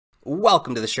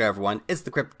Welcome to the show, everyone. It's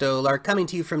the Crypto Lark coming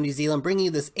to you from New Zealand, bringing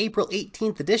you this April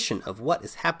 18th edition of what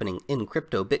is happening in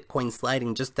crypto. Bitcoin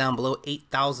sliding just down below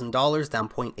 $8,000, down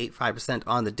 0.85%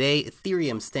 on the day.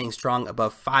 Ethereum staying strong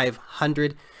above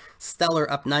 500.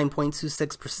 Stellar up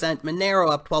 9.26%.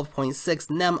 Monero up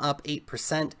 12.6%. NEM up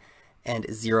 8%. And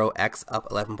 0x up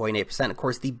 11.8%. Of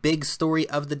course, the big story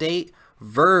of the day,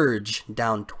 Verge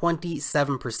down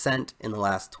 27% in the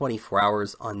last 24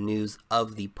 hours on news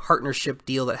of the partnership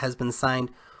deal that has been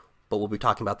signed, but we'll be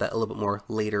talking about that a little bit more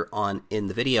later on in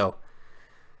the video.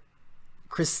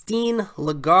 Christine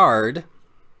Lagarde,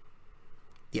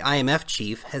 the IMF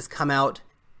chief, has come out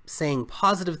saying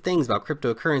positive things about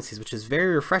cryptocurrencies, which is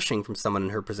very refreshing from someone in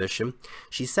her position.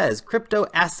 She says, crypto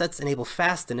assets enable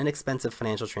fast and inexpensive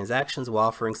financial transactions while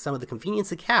offering some of the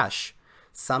convenience of cash.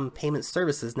 Some payment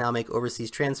services now make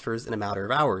overseas transfers in a matter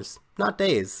of hours, not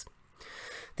days.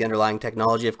 The underlying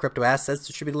technology of crypto assets,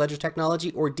 distributed ledger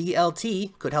technology, or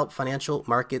DLT, could help financial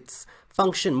markets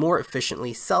function more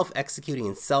efficiently. Self-executing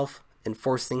and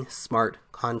self-enforcing smart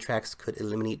contracts could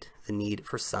eliminate the need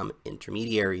for some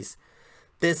intermediaries.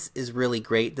 This is really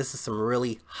great. This is some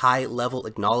really high-level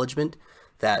acknowledgement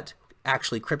that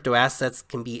actually crypto assets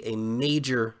can be a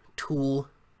major tool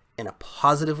in a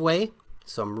positive way.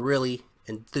 So I'm really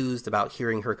enthused about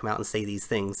hearing her come out and say these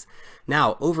things.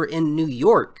 Now, over in New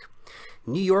York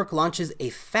launches a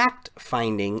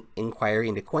fact-finding inquiry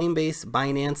into Coinbase,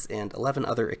 Binance, and 11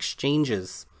 other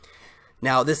exchanges.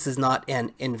 Now, this is not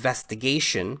an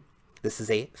investigation. This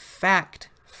is a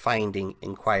fact-finding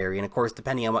inquiry. And of course,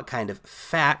 depending on what kind of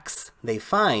facts they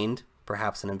find,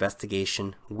 perhaps an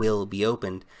investigation will be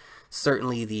opened.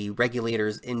 Certainly, the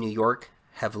regulators in New York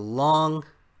have long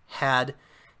had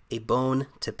a bone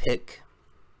to pick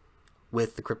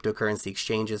with the cryptocurrency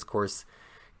exchanges, of course,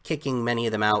 kicking many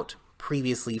of them out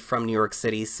previously from New York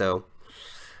City, so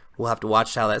we'll have to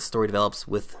watch how that story develops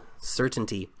with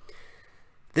certainty.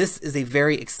 This is a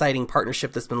very exciting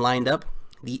partnership that's been lined up.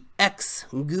 The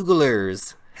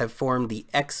ex-Googlers have formed the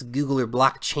ex-Googler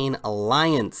Blockchain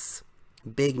Alliance.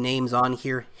 Big names on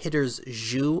here: Hitters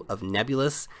Zhu of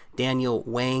Nebulous, Daniel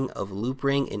Wang of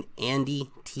Loopring, and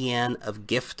Andy Tian of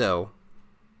Gifto.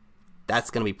 That's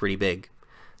going to be pretty big.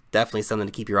 Definitely something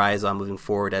to keep your eyes on moving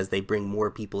forward as they bring more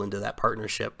people into that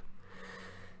partnership.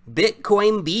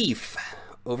 Bitcoin beef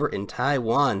over in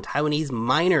Taiwan. Taiwanese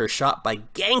miner shot by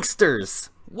gangsters.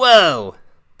 Whoa,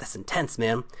 that's intense,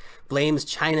 man. Blames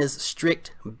China's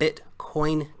strict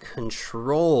Bitcoin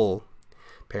control.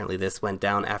 Apparently this went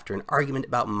down after an argument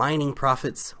about mining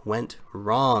profits went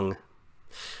wrong.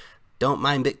 Don't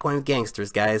mine Bitcoin with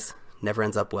gangsters, guys. Never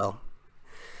ends up well.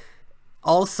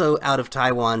 Also out of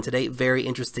Taiwan today, very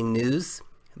interesting news.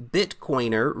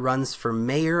 Bitcoiner runs for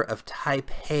mayor of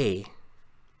Taipei.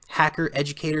 Hacker,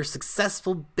 educator,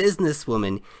 successful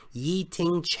businesswoman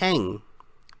Yi-Ting Cheng,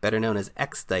 better known as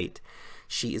Xdite.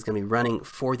 She is going to be running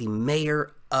for the mayor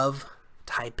of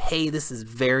Taipei. This is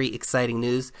very exciting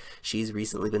news. She's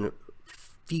recently been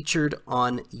featured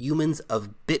on Humans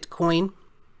of Bitcoin,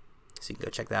 so you can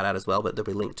go check that out as well, but there'll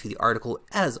be a link to the article,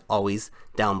 as always,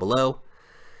 down below.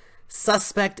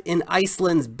 Suspect in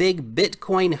Iceland's big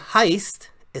Bitcoin heist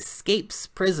escapes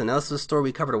prison. Now, this was a story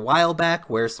we covered a while back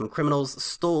where some criminals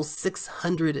stole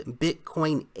 600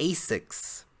 Bitcoin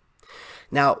ASICs.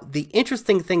 Now, the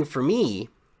interesting thing for me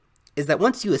is that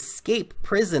once you escape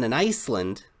prison in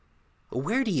Iceland,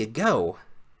 where do you go?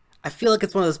 I feel like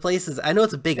it's one of those places, I know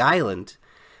it's a big island,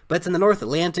 but it's in the North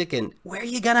Atlantic, and where are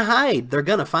you gonna hide? They're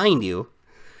gonna find you.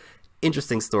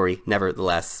 Interesting story,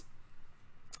 nevertheless.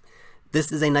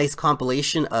 This is a nice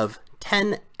compilation of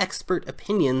 10 expert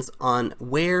opinions on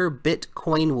where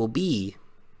Bitcoin will be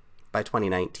by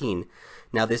 2019.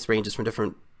 Now, this ranges from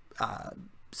different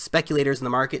speculators in the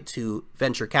market to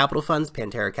venture capital funds.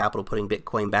 Pantera Capital putting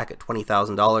Bitcoin back at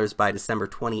 $20,000 by December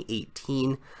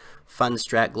 2018.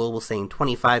 Fundstrat Global saying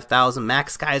 25,000.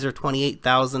 Max Kaiser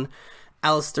 28,000.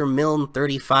 Alistair Milne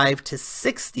 35 to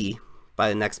 60 by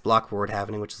the next block reward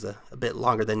happening, which is a bit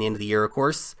longer than the end of the year, of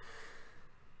course.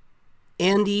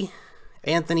 Anthony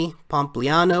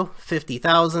Pompliano,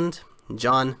 50,000.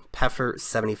 John Peffer,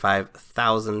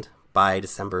 75,000 by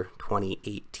December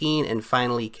 2018. And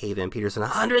finally, K. Van Peterson,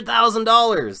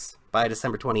 $100,000 by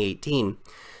December 2018.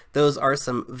 Those are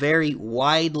some very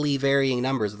widely varying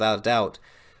numbers, without a doubt.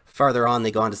 Farther on, they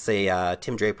go on to say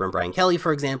Tim Draper and Brian Kelly,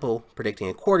 for example,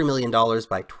 predicting $250,000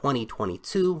 by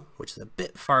 2022, which is a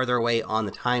bit farther away on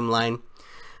the timeline.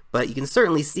 But you can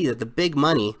certainly see that the big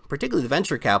money, particularly the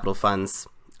venture capital funds,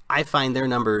 I find their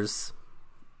numbers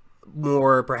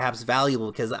more perhaps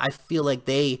valuable because I feel like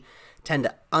they tend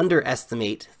to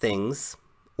underestimate things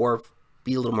or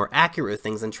be a little more accurate with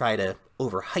things and try to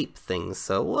overhype things.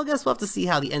 So well, I guess we'll have to see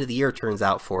how the end of the year turns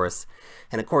out for us.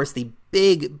 And of course, the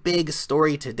big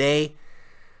story today,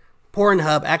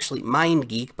 Pornhub, actually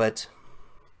MindGeek, but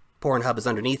Pornhub is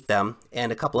underneath them,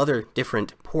 and a couple other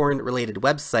different porn-related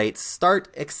websites start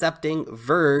accepting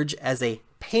Verge as a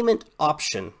payment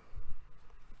option.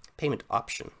 Payment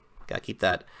option. Gotta keep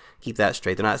that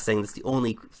straight. They're not saying that's the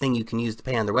only thing you can use to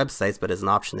pay on their websites, but as an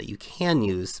option that you can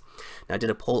use. Now, I did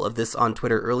a poll of this on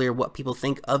Twitter earlier, what people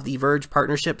think of the Verge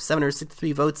partnership.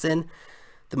 763 votes in.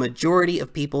 The majority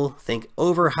of people think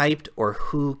overhyped or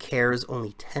who cares.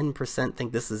 Only 10%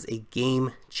 think this is a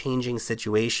game-changing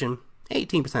situation.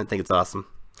 18% think it's awesome.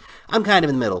 I'm kind of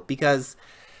in the middle because,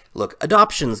 look,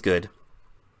 adoption's good.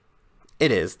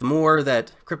 It is. The more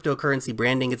that cryptocurrency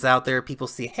branding gets out there, people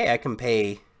see, hey, I can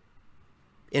pay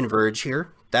in Verge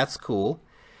here. That's cool.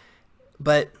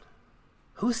 But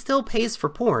who still pays for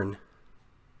porn?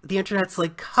 The internet's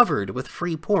like covered with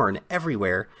free porn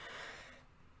everywhere.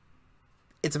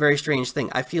 It's a very strange thing.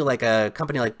 I feel like a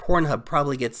company like Pornhub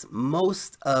probably gets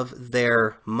most of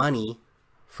their money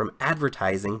from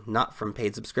advertising, not from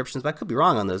paid subscriptions, but I could be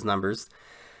wrong on those numbers.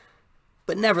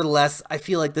 But nevertheless, I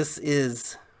feel like this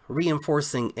is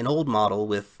reinforcing an old model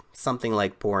with something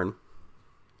like porn.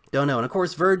 Don't know. And of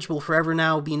course, Verge will forever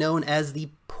now be known as the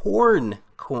porn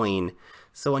coin.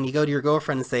 So when you go to your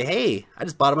girlfriend and say, hey, I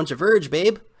just bought a bunch of Verge,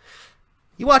 babe.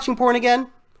 You watching porn again?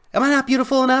 Am I not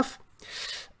beautiful enough?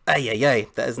 Ay.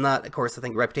 That is not, of course, I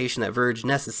think, a reputation that Verge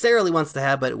necessarily wants to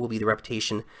have, but it will be the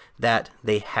reputation that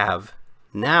they have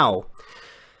now.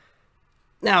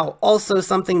 Now, also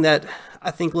something that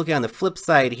I think, looking on the flip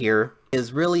side here,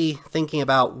 is really thinking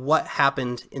about what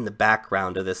happened in the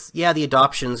background of this. Yeah, the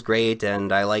adoption's great,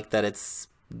 and I like that it's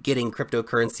getting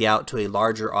cryptocurrency out to a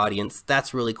larger audience.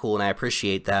 That's really cool, and I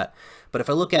appreciate that. But if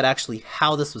I look at actually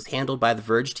how this was handled by the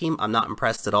Verge team, I'm not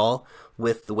impressed at all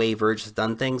with the way Verge has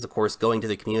done things. Of course, going to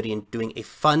the community and doing a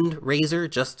fundraiser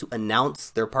just to announce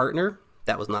their partner,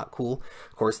 that was not cool.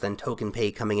 Of course, then Token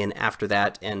Pay coming in after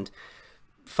that and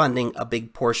funding a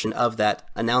big portion of that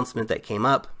announcement that came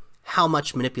up. How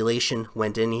much manipulation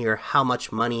went in here, how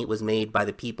much money was made by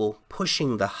the people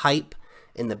pushing the hype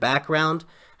in the background,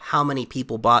 how many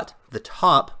people bought the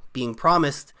top being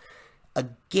promised a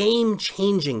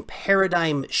game-changing,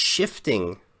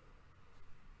 paradigm-shifting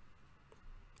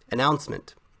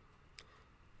announcement.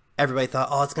 Everybody thought,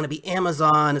 oh, it's going to be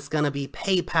Amazon, it's going to be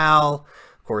PayPal.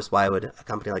 Of course, why would a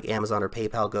company like Amazon or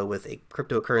PayPal go with a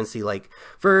cryptocurrency like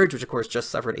Verge, which of course just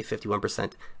suffered a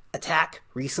 51% attack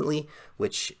recently,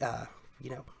 which,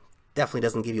 definitely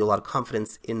doesn't give you a lot of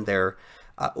confidence in their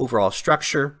overall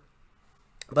structure.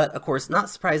 But of course, not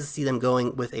surprised to see them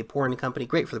going with a porn company.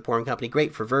 Great for the porn company,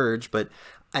 great for Verge, but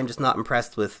I'm just not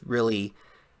impressed with really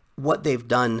what they've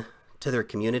done to their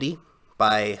community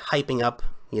by hyping up,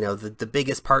 the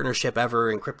biggest partnership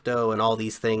ever in crypto and all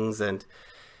these things, and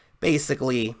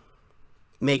basically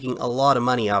making a lot of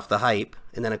money off the hype.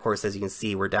 And then of course, as you can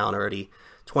see, we're down already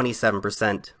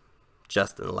 27%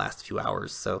 just in the last few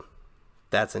hours. So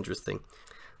that's interesting.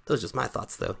 Those are just my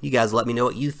thoughts, though. You guys let me know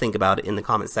what you think about it in the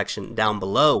comment section down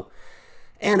below.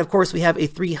 And of course, we have a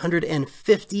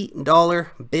 $350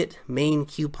 Bitmain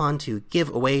coupon to give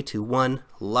away to one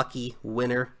lucky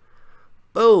winner.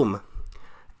 Boom!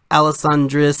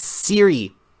 Alessandra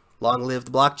Siri. Long live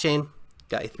the blockchain.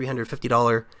 Got a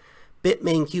 $350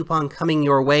 Bitmain coupon coming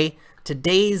your way.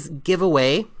 Today's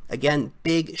giveaway, again,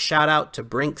 big shout out to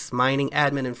Brinks Mining,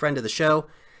 admin and friend of the show.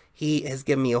 He has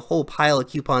given me a whole pile of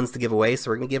coupons to give away, so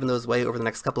we're going to give those away over the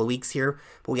next couple of weeks here.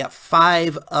 But we got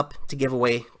 5 up to give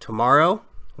away tomorrow,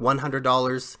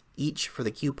 $100 each for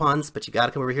the coupons. But you got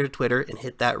to come over here to Twitter and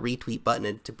hit that retweet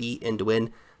button to be in to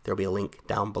win. There'll be a link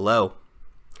down below.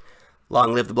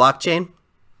 Long live the blockchain,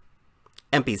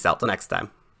 and peace out till next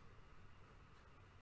time.